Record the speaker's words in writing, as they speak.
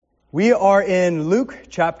We are in Luke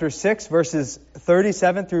chapter 6, verses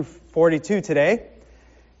 37 through 42 today,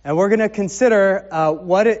 and we're going to consider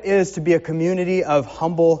what it is to be a community of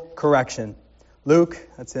humble correction. Luke,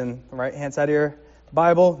 that's in the right-hand side of your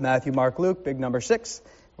Bible, Matthew, Mark, Luke, big number 6.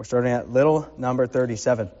 We're starting at little number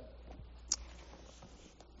 37.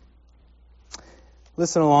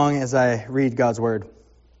 Listen along as I read God's Word.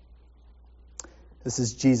 This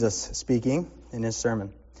is Jesus speaking in his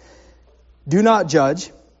sermon. Do not judge,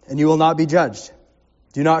 and you will not be judged.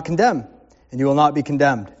 Do not condemn, and you will not be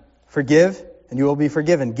condemned. Forgive, and you will be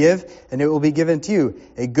forgiven. Give, and it will be given to you.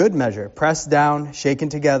 A good measure, pressed down, shaken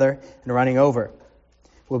together, and running over,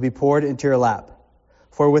 will be poured into your lap.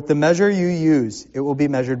 For with the measure you use, it will be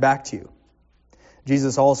measured back to you.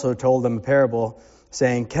 Jesus also told them a parable,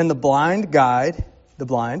 saying, Can the blind guide the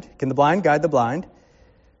blind? Can the blind guide the blind?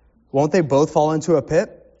 Won't they both fall into a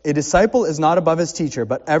pit? A disciple is not above his teacher,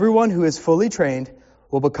 but everyone who is fully trained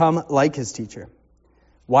will become like his teacher.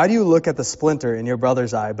 Why do you look at the splinter in your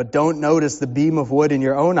brother's eye, but don't notice the beam of wood in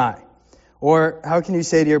your own eye? Or how can you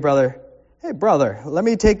say to your brother, Hey brother, let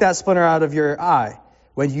me take that splinter out of your eye,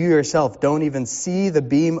 when you yourself don't even see the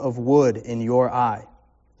beam of wood in your eye?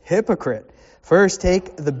 Hypocrite, first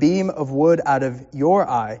take the beam of wood out of your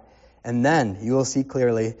eye, and then you will see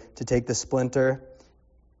clearly to take the splinter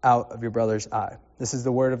out of your brother's eye. This is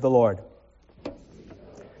the word of the Lord.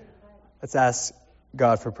 Let's ask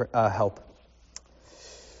God for help.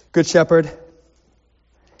 Good Shepherd,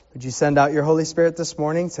 would you send out your Holy Spirit this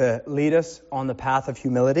morning to lead us on the path of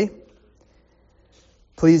humility?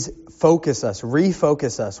 Please refocus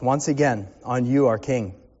us once again on you, our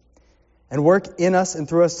King, and work in us and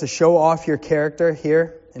through us to show off your character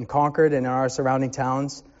here in Concord and in our surrounding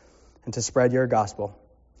towns and to spread your gospel.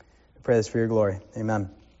 I pray this for your glory. Amen.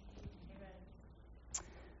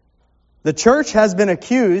 The church has been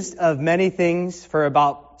accused of many things for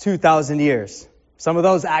about 2,000 years. Some of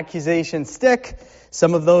those accusations stick,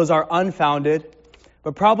 some of those are unfounded,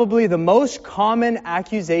 but probably the most common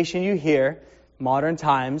accusation you hear modern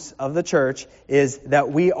times of the church is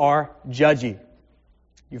that we are judgy.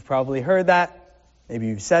 You've probably heard that, maybe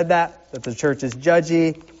you've said that the church is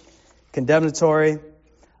judgy, condemnatory.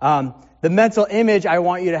 The mental image I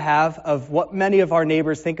want you to have of what many of our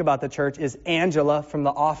neighbors think about the church is Angela from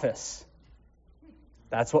The Office.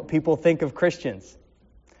 That's what people think of Christians.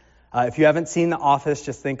 If you haven't seen The Office,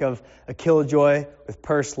 just think of a killjoy with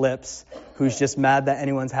pursed lips who's just mad that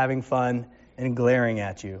anyone's having fun and glaring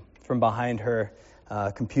at you from behind her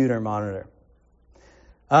computer monitor.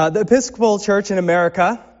 The Episcopal Church in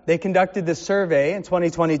America, they conducted this survey in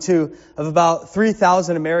 2022 of about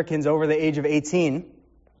 3,000 Americans over the age of 18.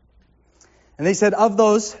 And they said of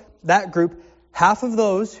that group, half of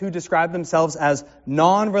those who described themselves as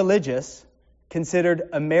non-religious considered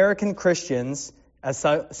American Christians as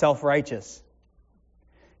self-righteous.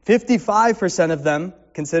 55% of them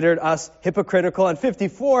considered us hypocritical, and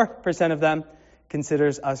 54% of them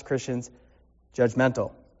considers us Christians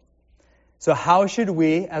judgmental. So how should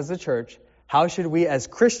we as a church, how should we as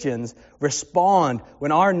Christians respond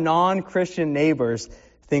when our non-Christian neighbors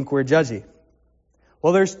think we're judgy?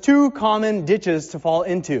 Well, there's two common ditches to fall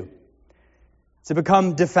into. To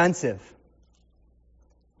become defensive.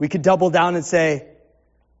 We could double down and say,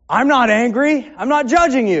 I'm not angry, I'm not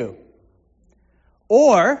judging you.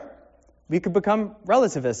 Or we could become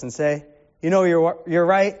relativists and say, you're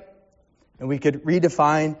right. And we could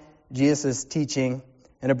redefine Jesus' teaching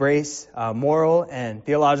and embrace moral and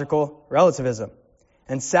theological relativism.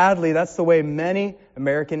 And sadly, that's the way many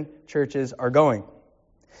American churches are going.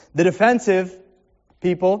 The defensive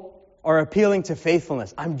people are appealing to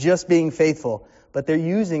faithfulness. I'm just being faithful. But they're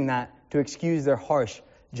using that to excuse their harsh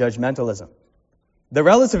judgmentalism. The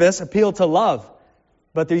relativists appeal to love,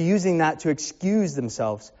 but they're using that to excuse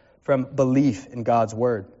themselves from belief in God's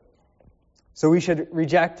word. So we should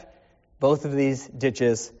reject both of these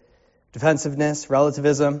ditches, defensiveness,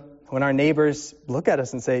 relativism, when our neighbors look at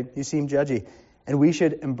us and say, you seem judgy. And we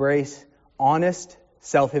should embrace honest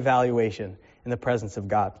self-evaluation in the presence of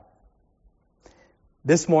God.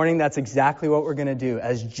 This morning, that's exactly what we're going to do,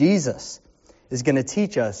 as Jesus is going to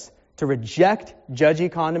teach us to reject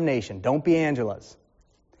judgy condemnation. Don't be Angela's.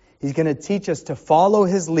 He's going to teach us to follow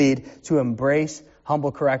his lead, to embrace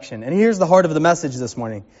humble correction. And here's the heart of the message this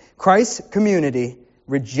morning. Christ's community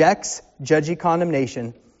rejects judgy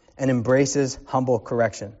condemnation and embraces humble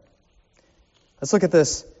correction. Let's look at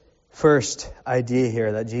this first idea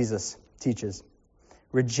here that Jesus teaches.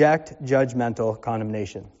 Reject judgmental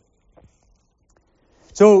condemnation.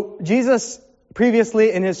 So Jesus,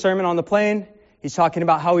 previously in his Sermon on the Plain, he's talking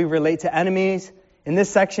about how we relate to enemies. In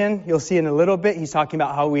this section, you'll see in a little bit, he's talking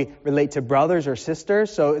about how we relate to brothers or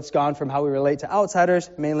sisters. So it's gone from how we relate to outsiders,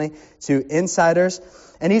 mainly, to insiders.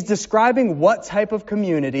 And he's describing what type of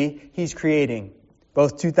community he's creating,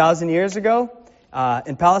 both 2,000 years ago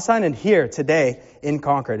in Palestine and here today in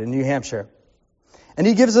Concord, in New Hampshire. And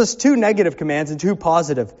he gives us 2 negative commands and 2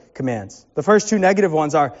 positive commands. The first 2 negative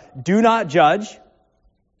ones are, do not judge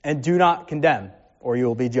and do not condemn, or you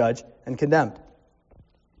will be judged and condemned.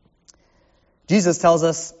 Jesus tells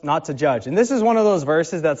us not to judge. And this is one of those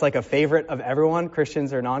verses that's like a favorite of everyone,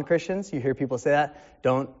 Christians or non-Christians. You hear people say that.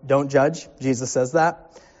 Don't judge. Jesus says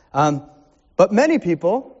that. But many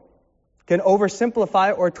people can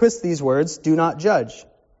oversimplify or twist these words, do not judge,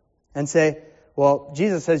 and say, well,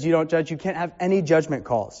 Jesus says you don't judge. You can't have any judgment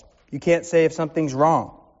calls. You can't say if something's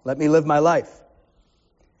wrong. Let me live my life.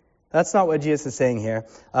 That's not what Jesus is saying here.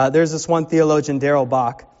 There's this one theologian, Darrell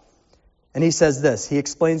Bach, and he says this. He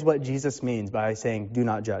explains what Jesus means by saying, do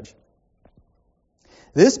not judge.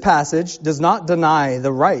 This passage does not deny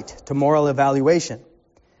the right to moral evaluation.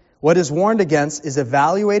 What is warned against is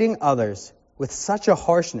evaluating others with such a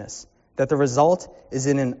harshness that the result is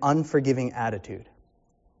in an unforgiving attitude.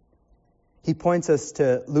 He points us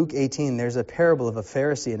to Luke 18. There's a parable of a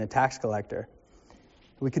Pharisee and a tax collector.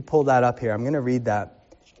 We could pull that up here. I'm going to read that.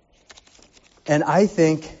 And I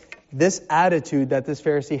think this attitude that this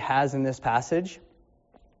Pharisee has in this passage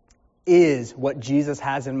is what Jesus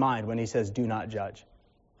has in mind when he says, do not judge.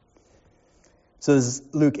 So this is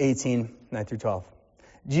Luke 18, 9 through 12.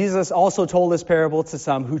 Jesus also told this parable to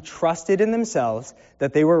some who trusted in themselves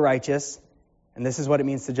that they were righteous, and this is what it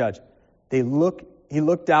means to judge. He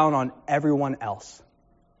looked down on everyone else.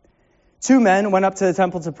 2 men went up to the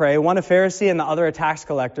temple to pray, one a Pharisee and the other a tax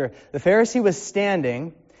collector. The Pharisee was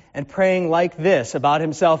standing and praying like this about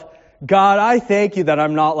himself, God, I thank you that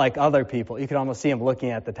I'm not like other people. You can almost see him looking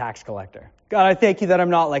at the tax collector. God, I thank you that I'm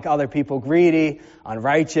not like other people, greedy,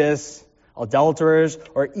 unrighteous, adulterers,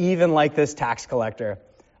 or even like this tax collector.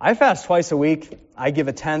 I fast twice a week. I give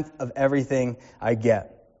 1/10 of everything I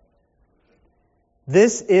get.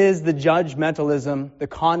 This is the judgmentalism, the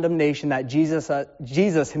condemnation that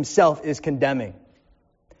Jesus himself is condemning.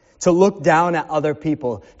 To look down at other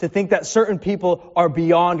people, to think that certain people are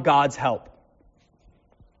beyond God's help.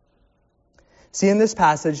 See, in this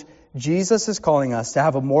passage, Jesus is calling us to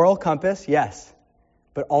have a moral compass, yes,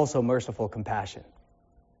 but also merciful compassion.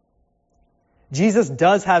 Jesus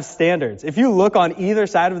does have standards. If you look on either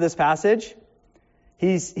side of this passage,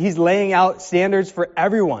 he's laying out standards for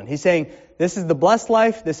everyone. He's saying, this is the blessed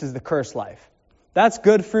life, this is the cursed life. That's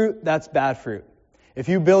good fruit, that's bad fruit. If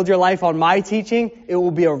you build your life on my teaching, it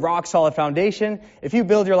will be a rock-solid foundation. If you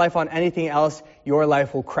build your life on anything else, your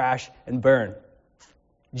life will crash and burn.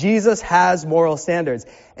 Jesus has moral standards,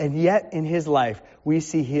 and yet in his life, we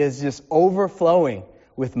see he is just overflowing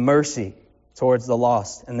with mercy towards the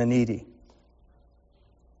lost and the needy.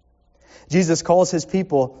 Jesus calls his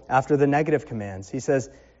people after the negative commands. He says,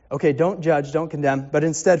 okay, don't judge, don't condemn, but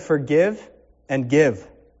instead forgive and give.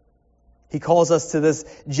 He calls us to this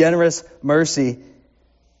generous mercy.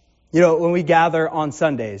 You know, when we gather on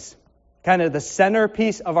Sundays, kind of the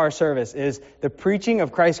centerpiece of our service is the preaching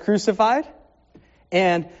of Christ crucified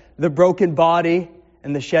and the broken body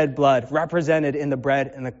and the shed blood represented in the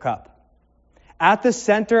bread and the cup. At the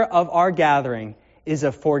center of our gathering is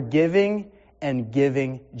a forgiving and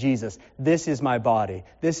giving Jesus. This is my body.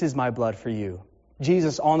 This is my blood for you.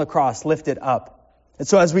 Jesus on the cross lifted up. And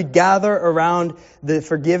so as we gather around the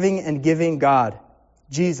forgiving and giving God,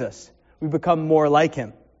 Jesus, we become more like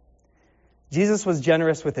him. Jesus was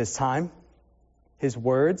generous with his time, his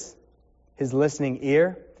words, his listening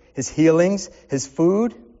ear, his healings, his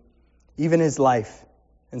food, even his life.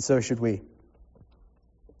 And so should we.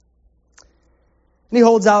 And he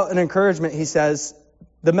holds out an encouragement. He says,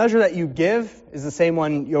 the measure that you give is the same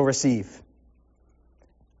one you'll receive.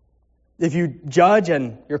 If you judge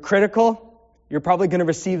and you're critical, you're probably going to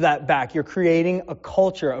receive that back. You're creating a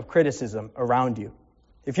culture of criticism around you.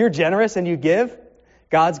 If you're generous and you give,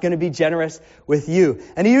 God's going to be generous with you.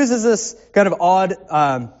 And he uses this kind of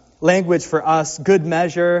odd language for us, good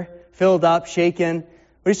measure, filled up, shaken.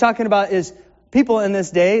 What he's talking about is people in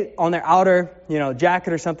this day on their outer,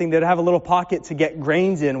 jacket or something, they'd have a little pocket to get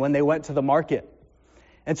grains in when they went to the market.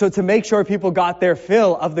 And so to make sure people got their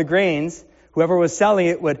fill of the grains, whoever was selling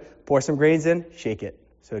it would pour some grains in, shake it,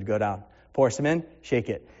 so it'd go down. Pour some in, shake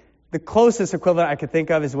it. The closest equivalent I could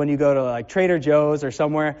think of is when you go to like Trader Joe's or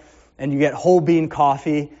somewhere and you get whole bean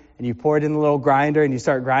coffee and you pour it in the little grinder and you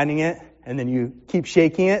start grinding it and then you keep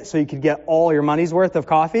shaking it so you could get all your money's worth of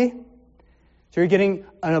coffee. So you're getting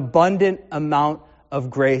an abundant amount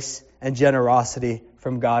of grace and generosity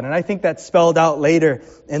from God. And I think that's spelled out later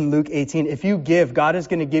in Luke 18. If you give, God is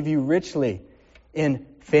going to give you richly in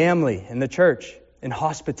family, in the church, in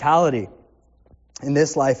hospitality, in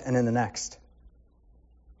this life and in the next.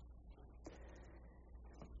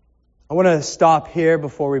 I want to stop here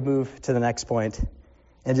before we move to the next point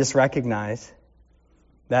and just recognize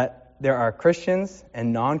that there are Christians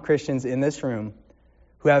and non-Christians in this room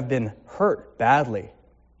who have been hurt badly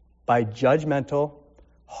by judgmental,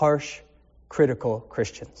 harsh, critical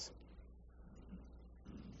Christians.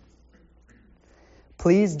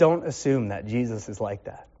 Please don't assume that Jesus is like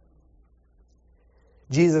that.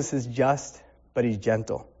 Jesus is just, but he's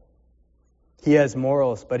gentle. He has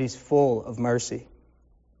morals, but he's full of mercy.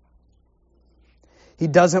 He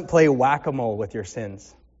doesn't play whack-a-mole with your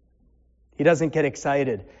sins. He doesn't get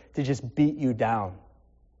excited to just beat you down.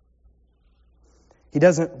 He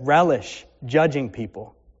doesn't relish judging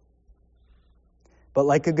people. But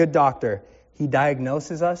like a good doctor, he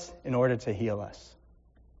diagnoses us in order to heal us.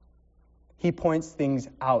 He points things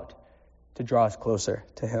out to draw us closer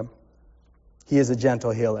to him. He is a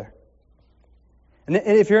gentle healer. And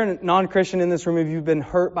if you're a non-Christian in this room, if you've been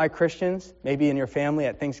hurt by Christians, maybe in your family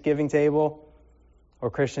at Thanksgiving table, or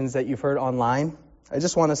Christians that you've heard online, I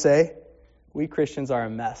just want to say, we Christians are a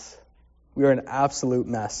mess. We are an absolute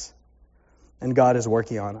mess. And God is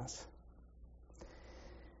working on us.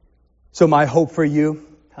 So my hope for you,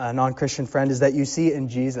 a non-Christian friend, is that you see in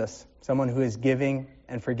Jesus someone who is giving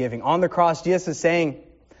and forgiving. On the cross, Jesus is saying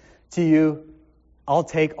to you, I'll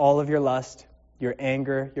take all of your lust, your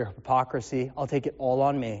anger, your hypocrisy. I'll take it all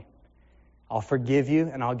on me. I'll forgive you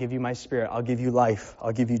and I'll give you my Spirit. I'll give you life.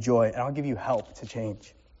 I'll give you joy. And I'll give you help to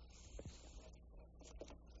change.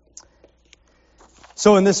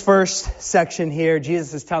 So in this first section here,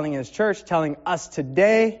 Jesus is telling his church, telling us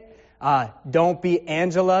today, don't be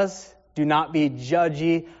Angelas. Do not be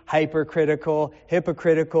judgy, hypercritical,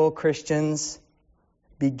 hypocritical Christians.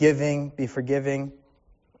 Be giving, be forgiving.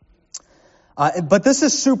 But this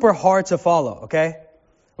is super hard to follow, okay?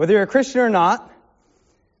 Whether you're a Christian or not,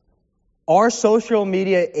 our social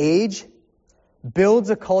media age builds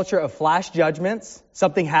a culture of flash judgments.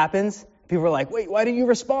 Something happens. People are like, wait, why didn't you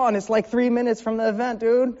respond? It's like 3 minutes from the event,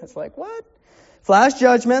 dude. It's like, what? Flash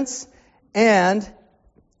judgments and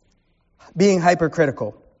being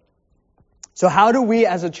hypercritical. So how do we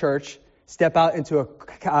as a church step out into a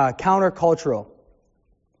countercultural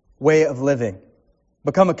way of living?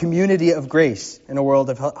 Become a community of grace in a world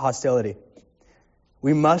of hostility.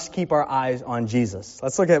 We must keep our eyes on Jesus.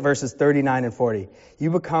 Let's look at verses 39 and 40. You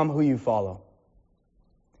become who you follow.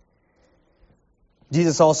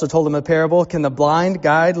 Jesus also told them a parable. Can the blind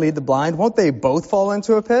guide lead the blind? Won't they both fall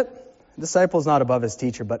into a pit? The disciple is not above his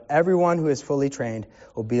teacher, but everyone who is fully trained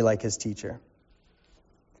will be like his teacher.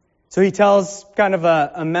 So he tells kind of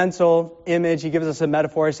a mental image. He gives us a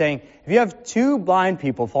metaphor saying, if you have two blind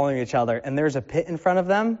people following each other and there's a pit in front of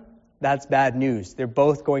them, that's bad news. They're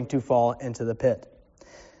both going to fall into the pit.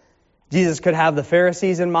 Jesus could have the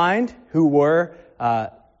Pharisees in mind, who were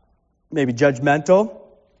maybe judgmental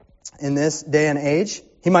in this day and age.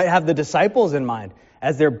 He might have the disciples in mind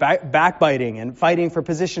as they're backbiting and fighting for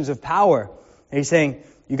positions of power. And he's saying,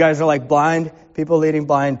 you guys are like blind people leading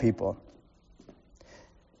blind people.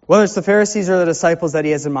 Whether it's the Pharisees or the disciples that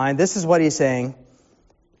he has in mind, this is what he's saying.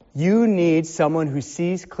 You need someone who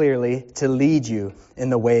sees clearly to lead you in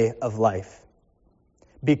the way of life.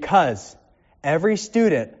 Because every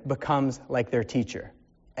student becomes like their teacher.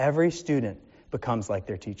 Every student becomes like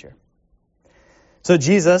their teacher. So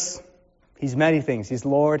Jesus, he's many things. He's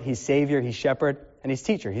Lord, he's Savior, he's Shepherd, and he's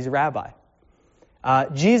teacher. He's a rabbi.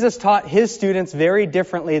 Jesus taught his students very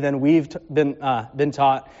differently than we've been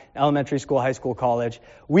taught in elementary school, high school, college.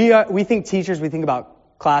 We think teachers, we think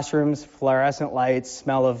about classrooms, fluorescent lights,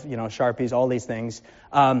 smell of Sharpies, all these things.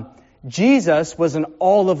 Jesus was an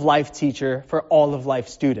all-of-life teacher for all-of-life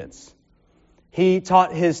students. He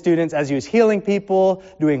taught his students as he was healing people,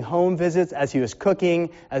 doing home visits, as he was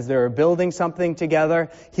cooking, as they were building something together.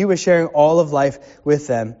 He was sharing all of life with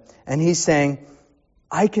them. And he's saying,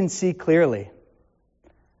 I can see clearly.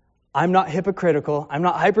 I'm not hypocritical. I'm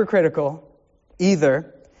not hypercritical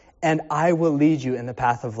either. And I will lead you in the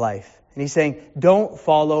path of life. And he's saying, don't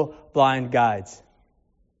follow blind guides.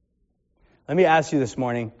 Let me ask you this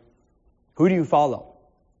morning, who do you follow?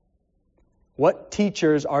 What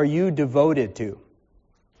teachers are you devoted to?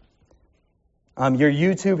 Your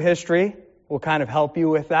YouTube history will kind of help you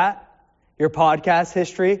with that. Your podcast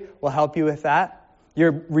history will help you with that.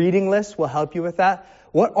 Your reading list will help you with that.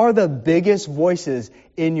 What are the biggest voices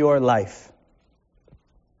in your life?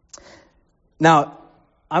 Now,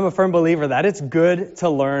 I'm a firm believer that it's good to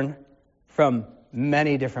learn from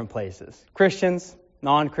many different places. Christians,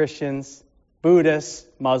 non-Christians, Buddhists,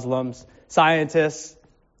 Muslims, scientists,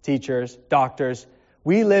 teachers, doctors.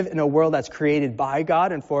 We live in a world that's created by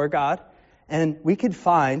God and for God, and we could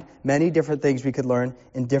find many different things we could learn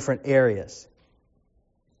in different areas.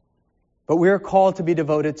 But we are called to be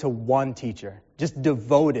devoted to one teacher, just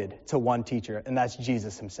devoted to one teacher, and that's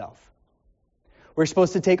Jesus himself. We're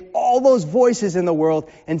supposed to take all those voices in the world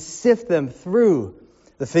and sift them through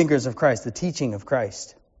the fingers of Christ, the teaching of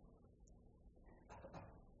Christ.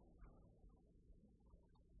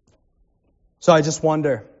 So I just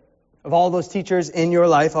wonder, of all those teachers in your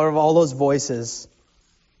life, out of all those voices,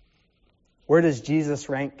 where does Jesus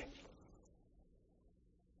rank?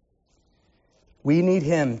 We need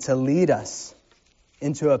him to lead us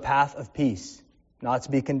into a path of peace, not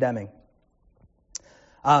to be condemning.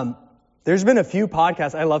 There's been a few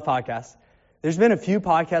podcasts, I love podcasts. There's been a few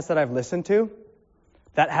podcasts that I've listened to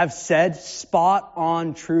that have said spot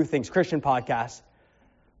on true things, Christian podcasts.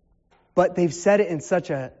 But they've said it in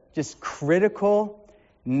such a just critical,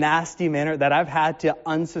 nasty manner that I've had to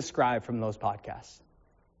unsubscribe from those podcasts.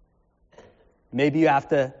 Maybe you have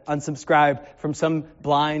to unsubscribe from some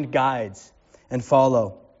blind guides and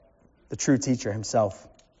follow the true teacher himself.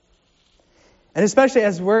 And especially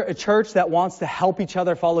as we're a church that wants to help each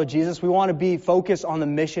other follow Jesus, we want to be focused on the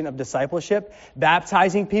mission of discipleship,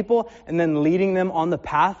 baptizing people, and then leading them on the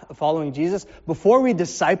path of following Jesus. Before we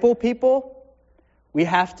disciple people, we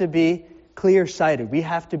have to be clear-sighted. We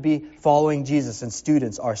have to be following Jesus and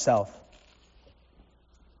students ourselves.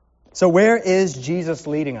 So where is Jesus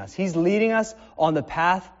leading us? He's leading us on the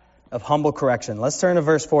path of humble correction. Let's turn to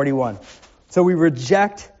verse 41. So we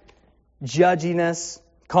reject judginess,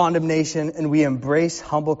 condemnation, and we embrace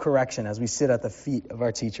humble correction as we sit at the feet of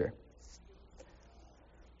our teacher.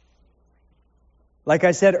 Like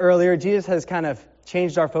I said earlier, Jesus has kind of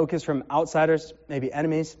changed our focus from outsiders, maybe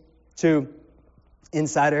enemies, to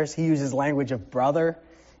insiders. He uses language of brother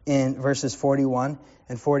in verses 41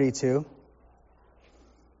 and 42.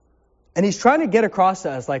 And he's trying to get across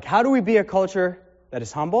to us, like, how do we be a culture that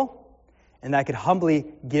is humble and that could humbly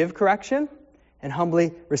give correction and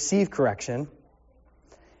humbly receive correction?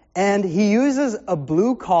 And he uses a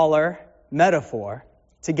blue-collar metaphor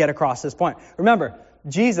to get across this point. Remember,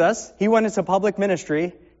 Jesus, he went into public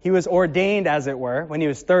ministry. He was ordained, as it were, when he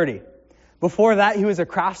was 30. Before that, he was a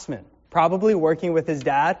craftsman, probably working with his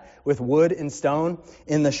dad with wood and stone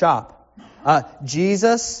in the shop.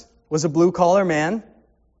 Jesus was a blue-collar man.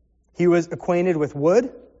 He was acquainted with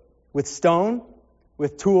wood, with stone,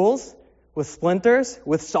 with tools, with splinters,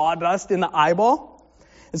 with sawdust in the eyeball.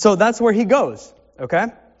 And so that's where he goes, okay?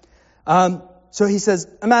 So he says,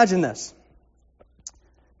 imagine this.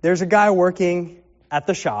 There's a guy working at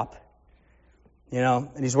the shop, and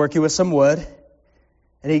he's working with some wood,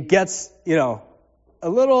 and he gets, a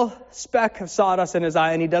little speck of sawdust in his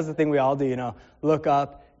eye, and he does the thing we all do, look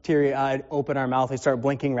up, teary-eyed, open our mouth, and start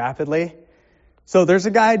blinking rapidly. So there's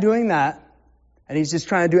a guy doing that, and he's just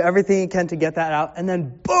trying to do everything he can to get that out, and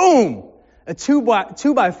then boom! A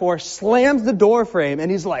 2x4 slams the door frame, and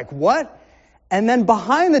he's like, what? And then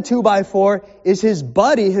behind the 2x4 is his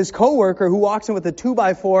buddy, his coworker, who walks in with a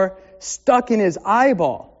 2x4 stuck in his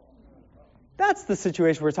eyeball. That's the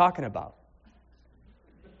situation we're talking about.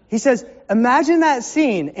 He says, imagine that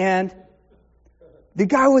scene, and the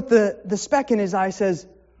guy with the speck in his eye says,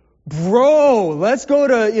 bro, let's go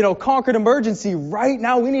to, Concord Emergency right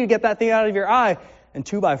now. We need to get that thing out of your eye. And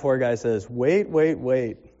 2x4 guy says,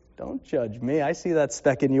 wait. Don't judge me. I see that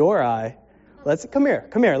speck in your eye. Come here.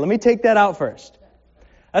 Let me take that out first.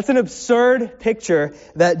 That's an absurd picture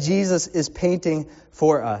that Jesus is painting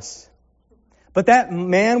for us. But that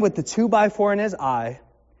man with the 2x4 in his eye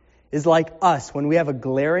is like us when we have a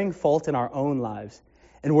glaring fault in our own lives,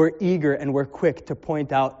 and we're eager and we're quick to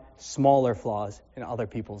point out smaller flaws in other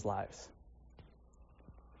people's lives.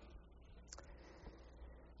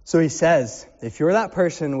 So he says, if you're that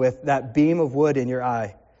person with that beam of wood in your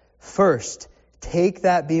eye, first take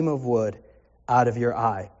that beam of wood out of your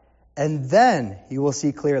eye, and then you will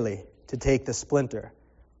see clearly to take the splinter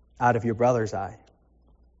out of your brother's eye.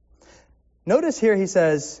 Notice here he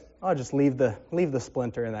says, I'll just leave the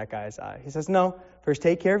splinter in that guy's eye. He says, no, first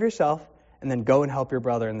take care of yourself, and then go and help your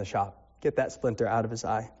brother in the shop. Get that splinter out of his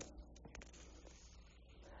eye.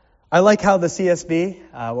 I like how the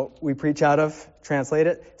CSB, what we preach out of, translate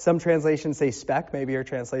it. Some translations say speck, maybe your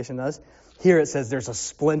translation does. Here it says there's a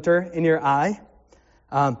splinter in your eye.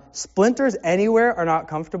 Splinters anywhere are not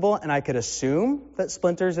comfortable, and I could assume that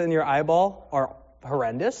splinters in your eyeball are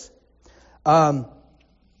horrendous. And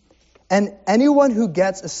anyone who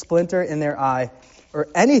gets a splinter in their eye, or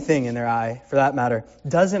anything in their eye for that matter,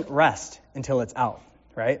 doesn't rest until it's out,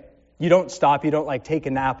 right? You don't stop. You don't like take a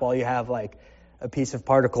nap while you have like a piece of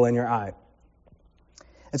particle in your eye.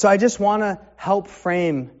 And so I just want to help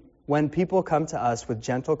frame when people come to us with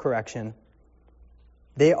gentle correction,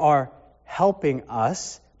 they are helping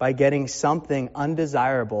us by getting something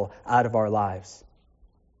undesirable out of our lives.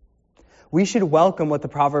 We should welcome what the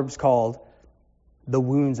Proverbs called the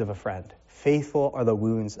wounds of a friend. Faithful are the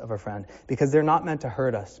wounds of a friend, because they're not meant to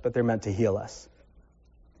hurt us, but they're meant to heal us.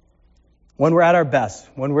 When we're at our best,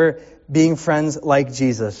 when we're being friends like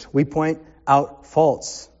Jesus, we point out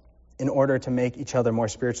faults in order to make each other more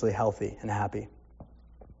spiritually healthy and happy.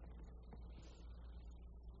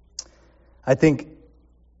 I think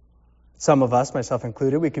some of us, myself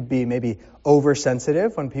included, we could be maybe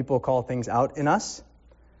oversensitive when people call things out in us.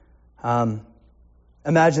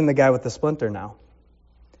 Imagine the guy with the splinter now.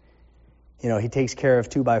 You know, he takes care of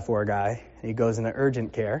 2x4 guy, and he goes into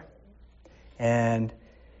urgent care, and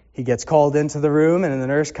he gets called into the room, and the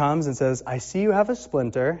nurse comes and says, I see you have a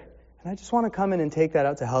splinter, and I just want to come in and take that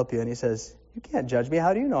out to help you. And he says, you can't judge me.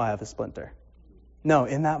 How do you know I have a splinter? No,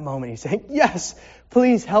 in that moment, he's saying, yes,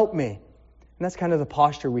 please help me. And that's kind of the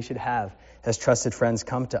posture we should have as trusted friends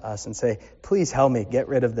come to us and say, please help me get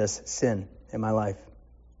rid of this sin in my life.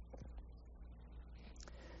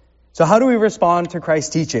 So how do we respond to Christ's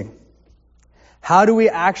teaching? How do we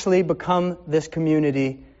actually become this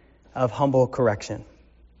community of humble correction?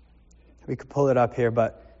 We could pull it up here,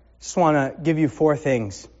 but just want to give you 4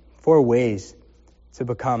 ways to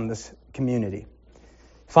become this community.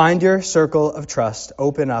 Find your circle of trust,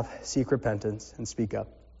 open up, seek repentance, and speak up.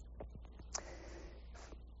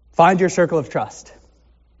 Find your circle of trust.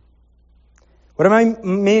 What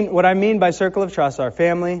I mean by circle of trust are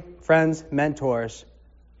family, friends, mentors,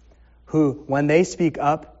 who, when they speak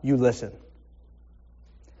up, you listen.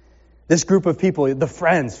 This group of people, the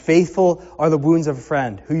friends, faithful are the wounds of a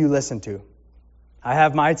friend, who you listen to. I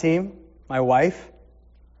have my team, my wife,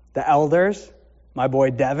 the elders, my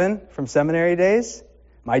boy Devin from seminary days,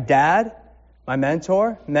 my dad, my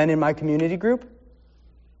mentor, men in my community group.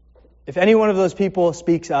 If any one of those people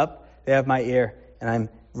speaks up, they have my ear, and I'm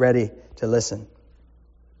ready to listen.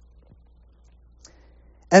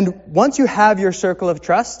 And once you have your circle of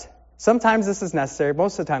trust, sometimes this is necessary,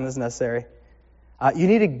 most of the time this is necessary, you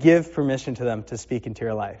need to give permission to them to speak into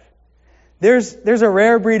your life. There's a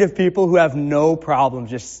rare breed of people who have no problem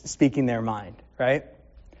just speaking their mind, right?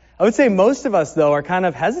 I would say most of us, though, are kind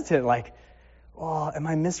of hesitant, like, oh, am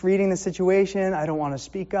I misreading the situation? I don't want to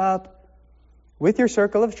speak up. With your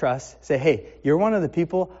circle of trust, say, hey, you're one of the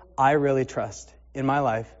people I really trust in my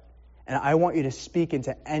life, and I want you to speak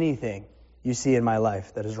into anything you see in my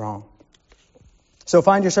life that is wrong. So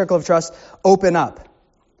find your circle of trust, open up.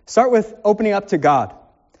 Start with opening up to God.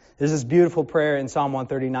 There's this beautiful prayer in Psalm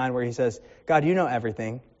 139 where he says, God, you know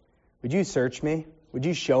everything. Would you search me? Would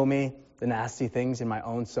you show me the nasty things in my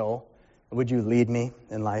own soul? Would you lead me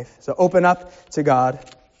in life? So open up to God.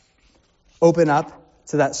 Open up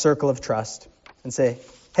to that circle of trust and say,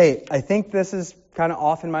 hey, I think this is kind of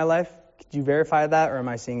off in my life. Could you verify that, or am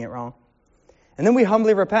I seeing it wrong? And then we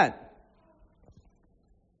humbly repent.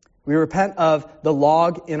 We repent of the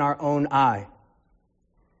log in our own eye.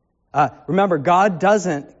 Remember, God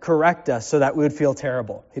doesn't correct us so that we would feel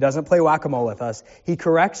terrible. He doesn't play whack-a-mole with us. He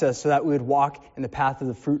corrects us so that we would walk in the path of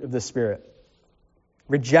the fruit of the Spirit.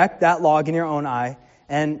 Reject that log in your own eye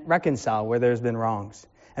and reconcile where there's been wrongs.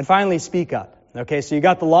 And finally, speak up. Okay, so you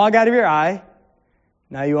got the log out of your eye.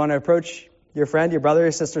 Now you want to approach your friend, your brother,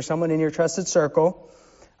 your sister, someone in your trusted circle,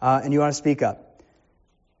 and you want to speak up.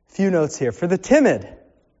 A few notes here. For the timid,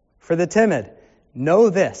 know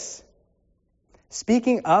this.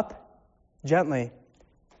 Speaking up gently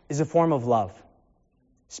is a form of love.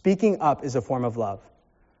 Speaking up is a form of love.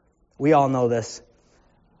 We all know this.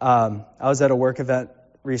 I was at a work event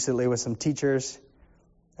recently with some teachers,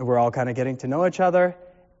 and we're all kind of getting to know each other,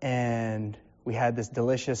 and we had this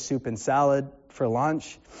delicious soup and salad for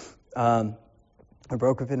lunch. We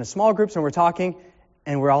broke up into small groups, and we're talking,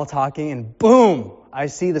 and we're all talking, and boom, I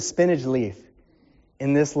see the spinach leaf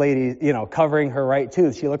in this lady, covering her right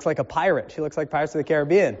tooth. She looks like a pirate. She looks like Pirates of the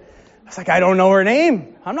Caribbean. I was like, I don't know her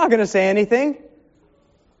name. I'm not going to say anything.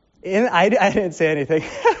 And I didn't say anything.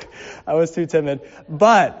 I was too timid.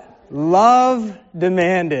 But love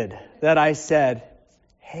demanded that I said,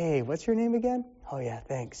 hey, what's your name again? Oh, yeah,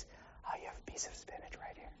 thanks. Oh, you have a piece of spinach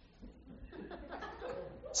right here.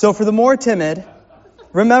 So for the more timid,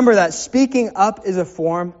 remember that speaking up is a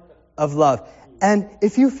form of love. And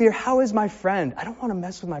if you fear, how is my friend? I don't want to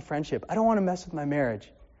mess with my friendship. I don't want to mess with my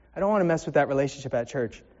marriage. I don't want to mess with that relationship at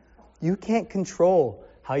church. You can't control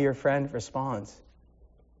how your friend responds.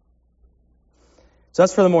 So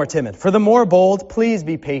that's for the more timid. For the more bold, please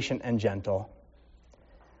be patient and gentle.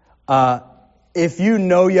 If you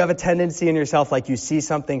know you have a tendency in yourself, like you see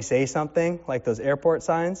something, say something, like those airport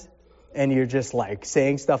signs, and you're just like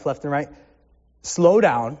saying stuff left and right, slow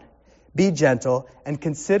down, be gentle, and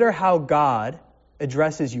consider how God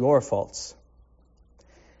addresses your faults.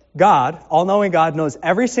 God, all-knowing God, knows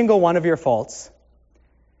every single one of your faults.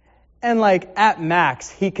 And like at max,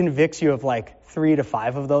 he convicts you of like 3 to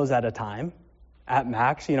 5 of those at a time. At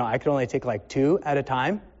max, I could only take like 2 at a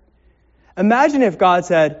time. Imagine if God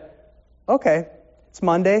said, okay, it's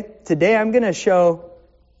Monday. Today I'm going to show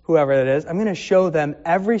whoever it is, I'm going to show them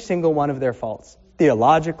every single one of their faults.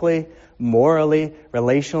 Theologically, morally,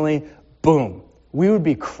 relationally, boom. We would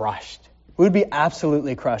be crushed. We would be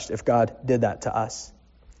absolutely crushed if God did that to us.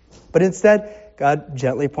 But instead, God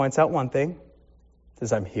gently points out one thing.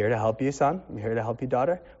 Says, I'm here to help you, son. I'm here to help you,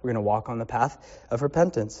 daughter. We're going to walk on the path of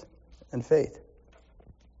repentance and faith.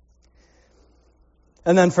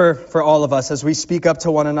 And then for all of us, as we speak up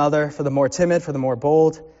to one another, for the more timid, for the more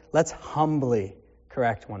bold, let's humbly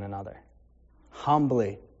correct one another.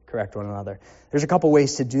 Humbly correct one another. There's a couple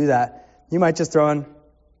ways to do that. You might just throw in,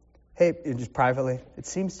 hey, just privately, it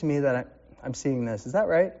seems to me that I'm seeing this. Is that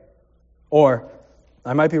right? Or,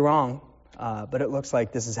 I might be wrong, but it looks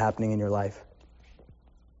like this is happening in your life.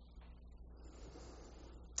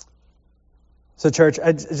 So church,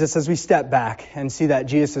 just as we step back and see that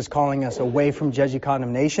Jesus is calling us away from judgy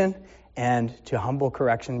condemnation and to humble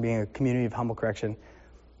correction, being a community of humble correction,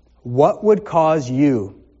 what would cause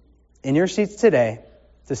you, in your seats today,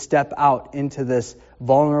 to step out into this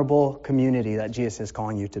vulnerable community that Jesus is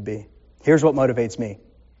calling you to be? Here's what motivates me.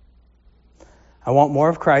 I want more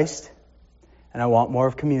of Christ, and I want more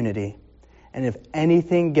of community. And if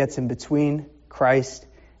anything gets in between Christ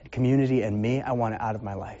and community and me, I want it out of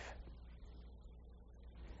my life.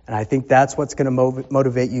 And I think that's what's going to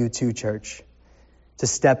motivate you too, church. To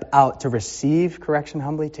step out, to receive correction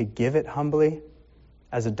humbly, to give it humbly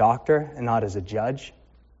as a doctor and not as a judge.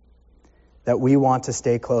 That we want to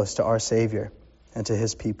stay close to our Savior and to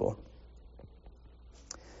His people.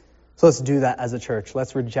 So let's do that as a church.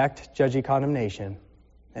 Let's reject judgy condemnation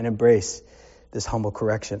and embrace this humble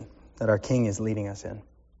correction that our King is leading us in.